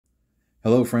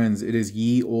Hello friends, it is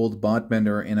Ye Old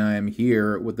Botbender and I am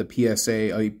here with the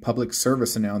PSA, a public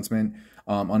service announcement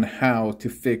on how to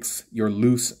fix your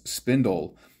loose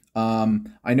spindle.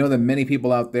 I know that many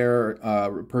people out there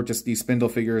purchased these spindle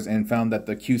figures and found that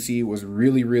the QC was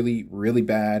really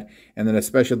bad, and that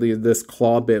especially this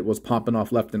claw bit was popping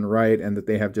off left and right, and that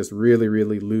they have just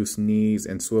really loose knees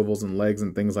and swivels and legs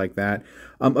and things like that.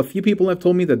 A few people have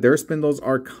told me that their spindles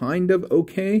are kind of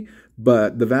okay,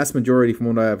 but the vast majority, from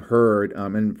what I've heard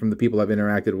and from the people I've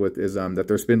interacted with, is that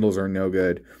their spindles are no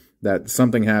good, that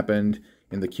something happened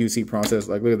in the QC process.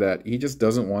 Like, look at that. He just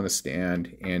doesn't want to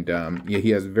stand. And yeah, he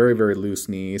has very loose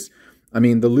knees. I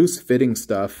mean, the loose fitting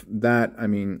stuff, that, I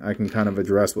mean, I can kind of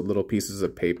address with little pieces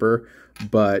of paper.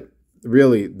 But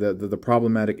really, the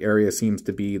problematic area seems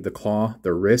to be the claw,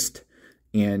 the wrist,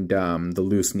 and the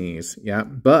loose knees. Yeah,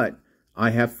 but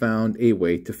I have found a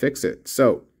way to fix it.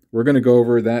 So we're going to go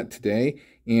over that today.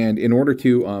 And in order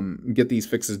to get these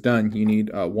fixes done, you need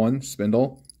one,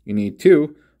 spindle. You need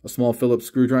two, a small Phillips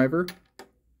screwdriver.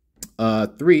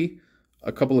 Three,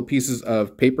 a couple of pieces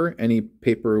of paper. Any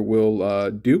paper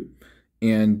will do.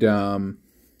 And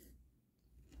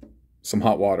some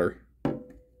hot water.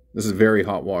 This is very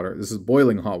hot water. This is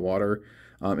boiling hot water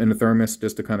in a thermos,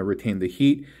 just to kind of retain the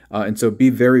heat. And so be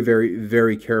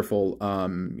very careful.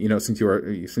 You know, since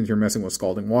you're messing with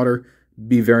scalding water,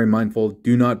 be very mindful.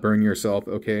 Do not burn yourself,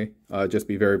 okay? Just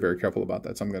be very careful about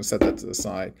that. So I'm going to set that to the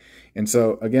side. And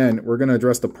so, again, we're going to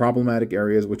address the problematic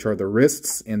areas, which are the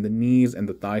wrists and the knees and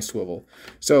the thigh swivel.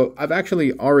 So I've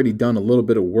actually already done a little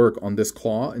bit of work on this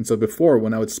claw. And so before,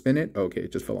 when I would spin it, okay,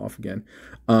 it just fell off again.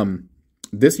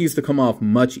 This used to come off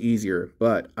much easier,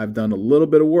 but I've done a little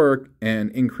bit of work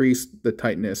and increased the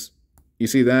tightness. You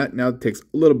see that? Now it takes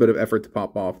a little bit of effort to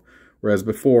pop off. Whereas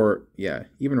before, yeah,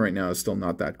 even right now, it's still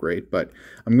not that great. But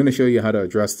I'm going to show you how to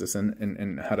address this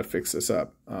and how to fix this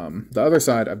up. The other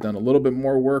side, I've done a little bit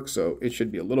more work, so it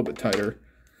should be a little bit tighter.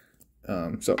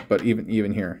 But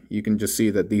even here, you can just see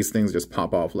that these things just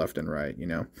pop off left and right, you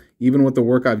know, even with the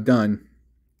work I've done.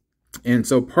 And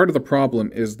so part of the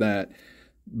problem is that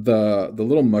the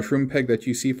little mushroom peg that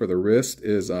you see for the wrist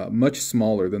is much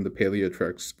smaller than the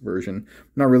Paleotrex version.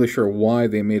 I'm not really sure why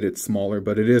they made it smaller,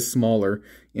 but it is smaller.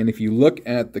 And if you look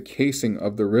at the casing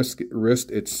of the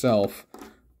wrist itself,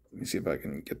 let me see if I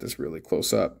can get this really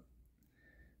close up.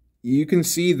 You can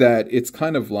see that it's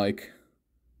kind of like,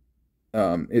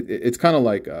 it's kind of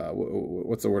like,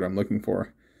 what's the word I'm looking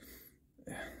for?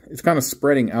 It's kind of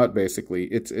spreading out, basically.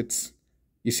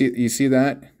 You see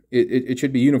that? It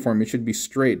should be uniform, it should be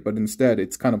straight, but instead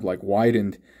it's kind of like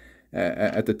widened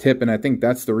at the tip, and I think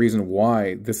that's the reason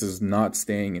why this is not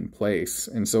staying in place.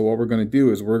 And so what we're going to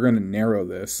do is we're going to narrow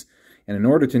this, and in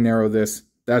order to narrow this,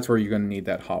 that's where you're going to need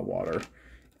that hot water.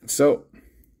 So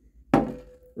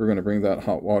we're going to bring that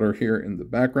hot water here in the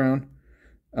background.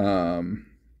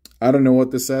 I don't know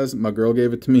what this says. My girl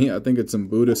gave it to me. I think it's some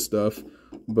Buddhist stuff,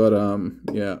 but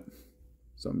yeah.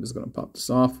 So I'm just going to pop this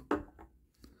off.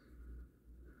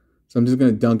 So I'm just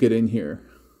going to dunk it in here.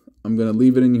 I'm going to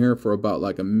leave it in here for about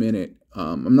like a minute.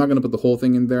 I'm not going to put the whole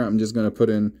thing in there. I'm just going to put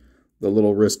in the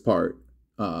little wrist part,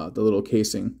 the little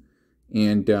casing.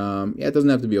 And yeah, it doesn't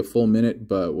have to be a full minute,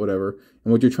 but whatever.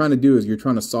 And what you're trying to do is you're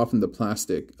trying to soften the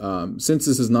plastic. Since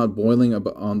this is not boiling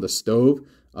on the stove,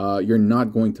 you're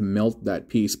not going to melt that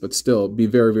piece, but still be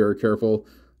very careful.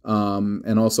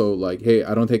 And also, like, hey,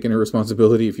 I don't take any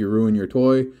responsibility if you ruin your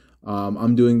toy.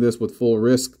 I'm doing this with full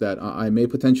risk that I may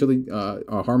potentially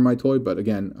harm my toy, but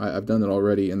again, I've done it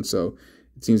already, and so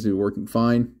it seems to be working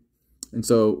fine. And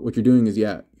so what you're doing is,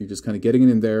 yeah, you're just kind of getting it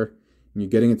in there, and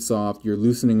you're getting it soft. You're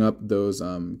loosening up those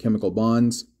chemical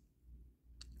bonds,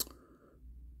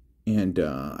 and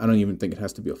I don't even think it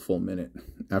has to be a full minute.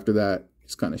 After that,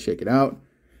 just kind of shake it out,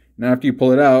 and after you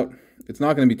pull it out, it's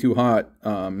not going to be too hot,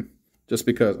 just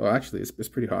because, oh, actually, it's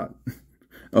pretty hot.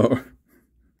 Oh.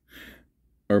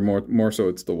 Or more so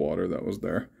it's the water that was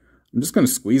there. I'm just going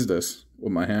to squeeze this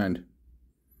with my hand.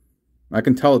 I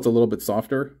can tell it's a little bit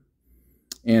softer.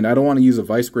 And I don't want to use a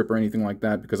vice grip or anything like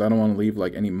that because I don't want to leave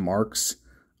like any marks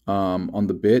on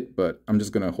the bit, but I'm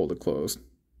just going to hold it closed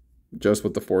just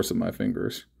with the force of my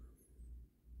fingers.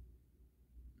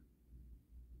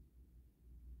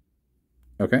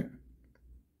 Okay.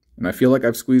 And I feel like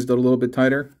I've squeezed it a little bit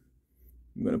tighter.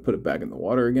 I'm going to put it back in the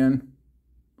water again.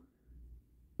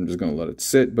 I'm just going to let it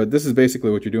sit, but this is basically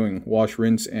what you're doing. Wash,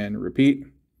 rinse, and repeat.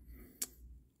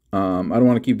 I don't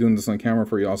want to keep doing this on camera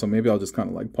for y'all, so maybe I'll just kind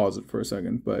of like pause it for a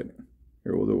second, but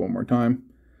here we'll do it one more time.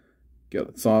 Get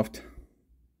it soft.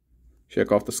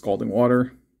 Shake off the scalding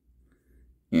water,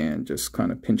 and just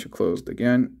kind of pinch it closed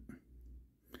again.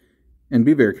 And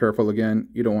be very careful again.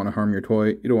 You don't want to harm your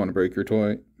toy. You don't want to break your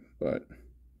toy, but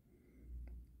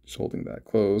just holding that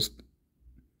closed.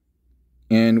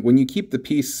 And when you keep the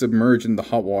piece submerged in the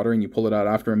hot water and you pull it out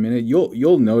after a minute,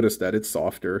 you'll notice that it's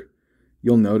softer.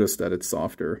 You'll notice that it's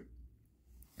softer.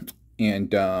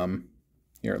 And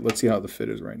here, let's see how the fit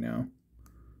is right now.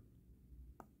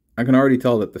 I can already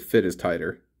tell that the fit is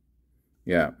tighter.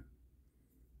 Yeah.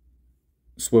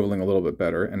 Swiveling a little bit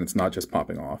better, and it's not just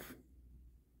popping off.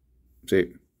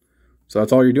 See? So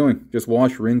that's all you're doing. Just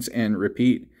wash, rinse, and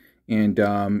repeat. And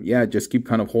yeah, just keep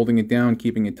kind of holding it down,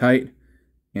 keeping it tight.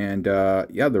 And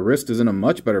yeah, the wrist is in a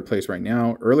much better place right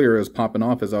now. Earlier it was popping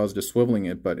off as I was just swiveling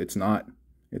it, but it's not.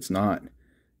 It's not.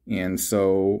 And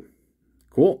so,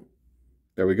 cool.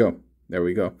 There we go. There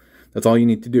we go. That's all you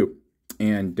need to do.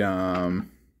 And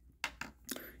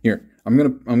here, I'm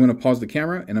gonna pause the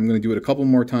camera and I'm gonna do it a couple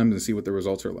more times and see what the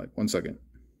results are like. 1 second.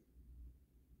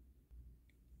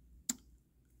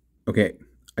 Okay,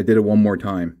 I did it one more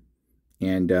time.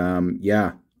 And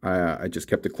yeah, I just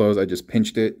kept it closed. I just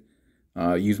pinched it.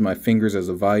 Used my fingers as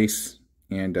a vise,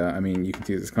 and I mean, you can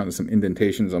see there's kind of some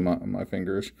indentations on my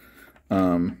fingers. Hold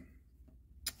on,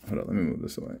 let me move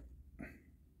this away.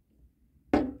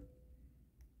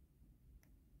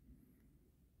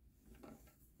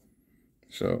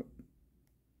 So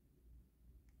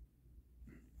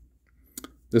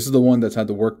this is the one that's had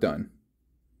the work done,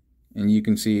 and you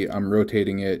can see I'm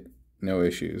rotating it. No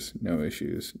issues, no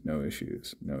issues, no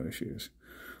issues, no issues.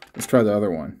 Let's try the other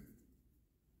one.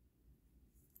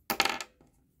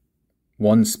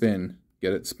 One spin,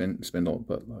 get it, spindle,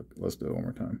 but look, let's do it one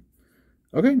more time.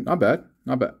 Okay, not bad,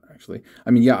 actually.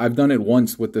 I mean, yeah, I've done it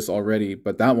once with this already,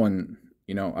 but that one,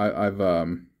 you know, I've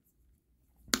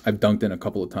dunked in a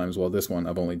couple of times, while this one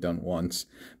I've only done once.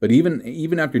 But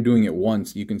even after doing it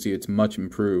once, you can see it's much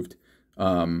improved.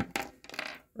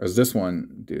 Whereas this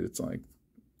one, dude, it's like,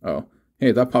 oh,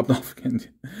 hey, that popped off again.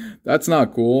 That's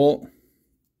not cool.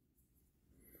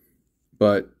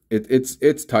 But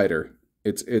it's tighter.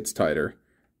 It's tighter,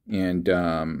 and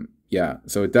yeah,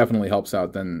 so it definitely helps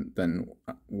out than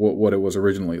what it was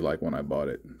originally like when I bought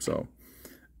it. So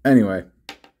anyway,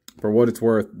 for what it's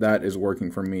worth, that is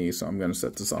working for me. So I'm going to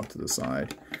set this off to the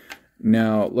side.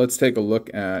 Now let's take a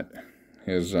look at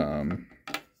his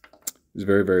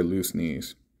very, very loose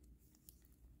knees.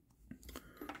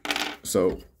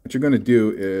 So what you're going to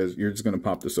do is you're just going to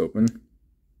pop this open.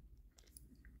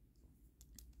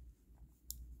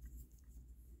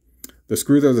 The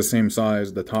screws are the same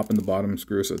size, the top and the bottom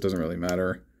screw, so it doesn't really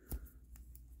matter.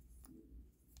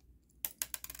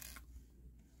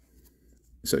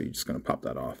 So you're just going to pop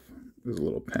that off. There's a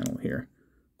little panel here.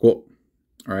 Cool.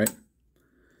 All right.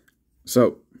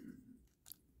 So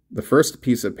the first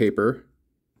piece of paper,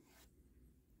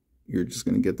 you're just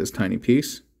going to get this tiny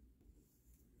piece.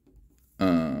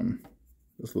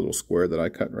 This little square that I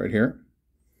cut right here.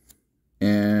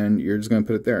 And you're just going to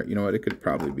put it there. You know what? It could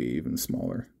probably be even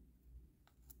smaller.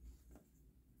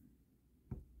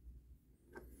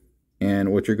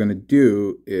 And what you're going to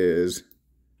do is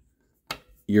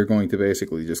you're going to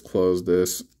basically just close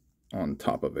this on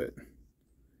top of it.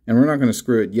 And we're not going to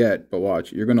screw it yet, but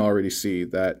watch. You're going to already see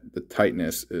that the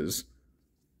tightness is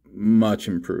much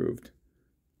improved.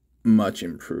 Much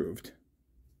improved.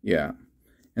 Yeah.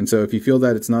 And so if you feel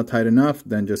that it's not tight enough,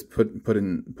 then just put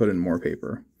in more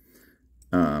paper.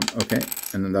 Okay.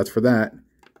 And then that's for that.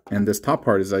 And this top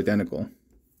part is identical.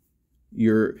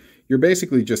 You're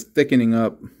basically just thickening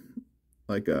up.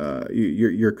 Like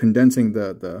you're condensing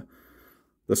the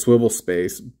swivel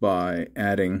space by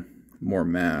adding more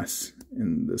mass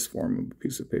in this form of a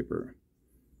piece of paper.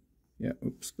 Yeah,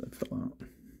 oops, that fell out.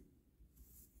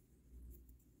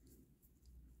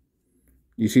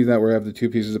 You see that where I have the two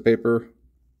pieces of paper?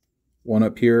 One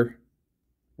up here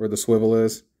where the swivel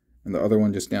is, and the other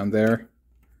one just down there.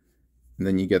 And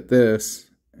then you get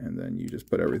this, and then you just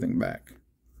put everything back.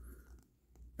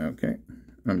 Okay.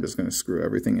 I'm just going to screw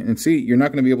everything in. And see, you're not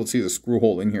going to be able to see the screw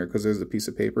hole in here because there's a piece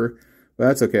of paper. But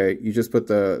that's okay. You just put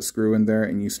the screw in there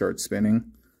and you start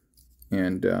spinning.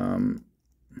 And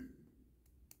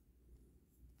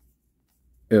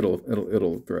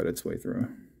it'll thread its way through.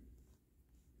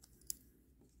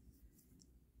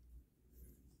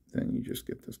 Then you just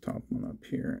get this top one up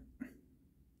here.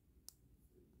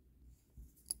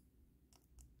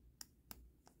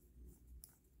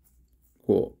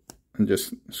 Cool. And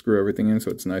just screw everything in so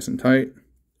it's nice and tight.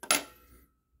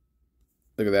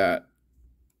 Look at that.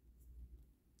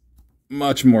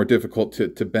 Much more difficult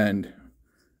to bend.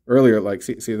 Earlier, like,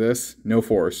 see this? No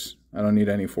force. I don't need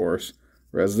any force.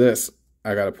 Whereas this,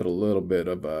 I got to put a little bit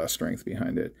of strength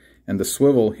behind it. And the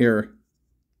swivel here,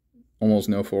 almost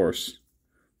no force.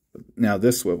 Now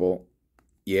this swivel,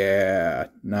 yeah,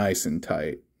 nice and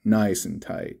tight, nice and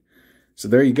tight. So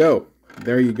there you go.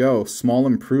 There you go. Small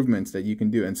improvements that you can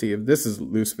do. And see, if this is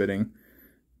loose fitting,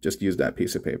 just use that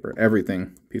piece of paper.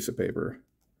 Everything, piece of paper.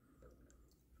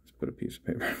 Let's put a piece of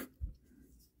paper.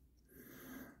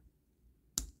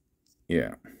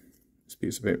 Yeah, this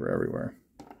piece of paper everywhere.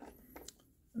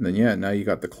 And then, yeah, now you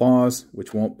got the claws,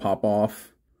 which won't pop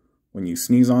off when you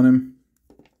sneeze on him.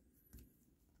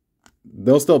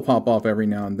 They'll still pop off every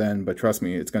now and then, but trust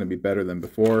me, it's going to be better than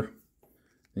before.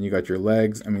 Then you got your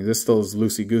legs. I mean, this still is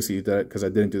loosey-goosey because I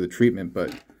didn't do the treatment,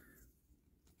 but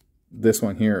this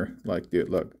one here, like, dude,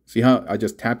 look. See how I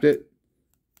just tapped it?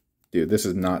 Dude, this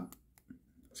is not...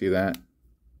 See that?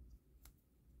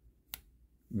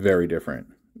 Very different.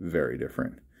 Very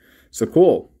different. So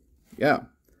cool. Yeah.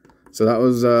 So that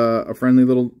was a friendly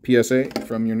little PSA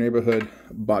from your neighborhood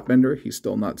bot bender. He's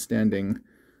still not standing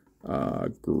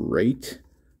great.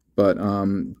 But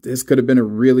this could have been a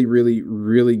really, really,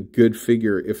 really good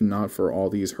figure if not for all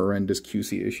these horrendous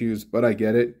QC issues. But I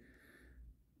get it.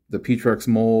 The P-Trux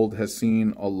mold has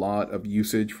seen a lot of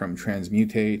usage from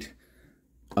Transmutate.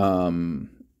 From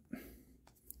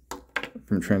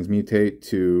Transmutate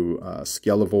to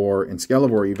Skelevore. In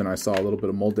Skelevore even I saw a little bit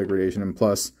of mold degradation, and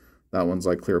plus that one's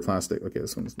like clear plastic. Okay,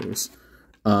 this one's loose.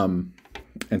 And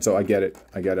so I get it.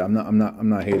 I get it. I'm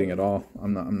not hating at all.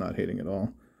 I'm not hating at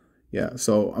all. Yeah,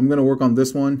 so I'm gonna work on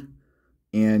this one,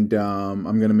 and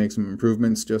I'm gonna make some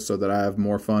improvements just so that I have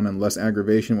more fun and less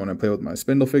aggravation when I play with my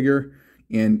Spindle figure.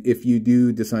 And if you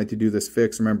do decide to do this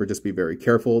fix, remember, just be very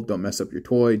careful. Don't mess up your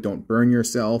toy. Don't burn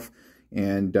yourself.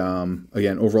 And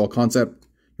again, overall concept,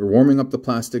 you're warming up the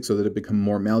plastic so that it becomes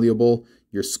more malleable.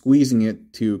 You're squeezing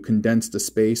it to condense the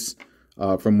space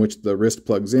from which the wrist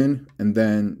plugs in, and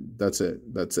then that's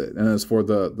it. That's it. And as for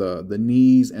the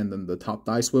knees and then the top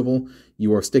thigh swivel,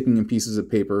 you are sticking in pieces of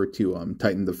paper to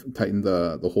tighten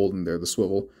the hole in there, the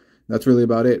swivel. That's really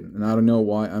about it. And I don't know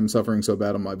why I'm suffering so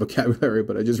bad on my vocabulary,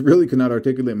 but I just really could not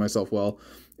articulate myself well.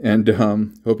 And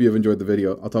hope you have enjoyed the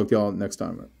video. I'll talk to y'all next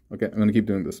time. Okay, I'm going to keep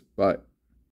doing this. Bye.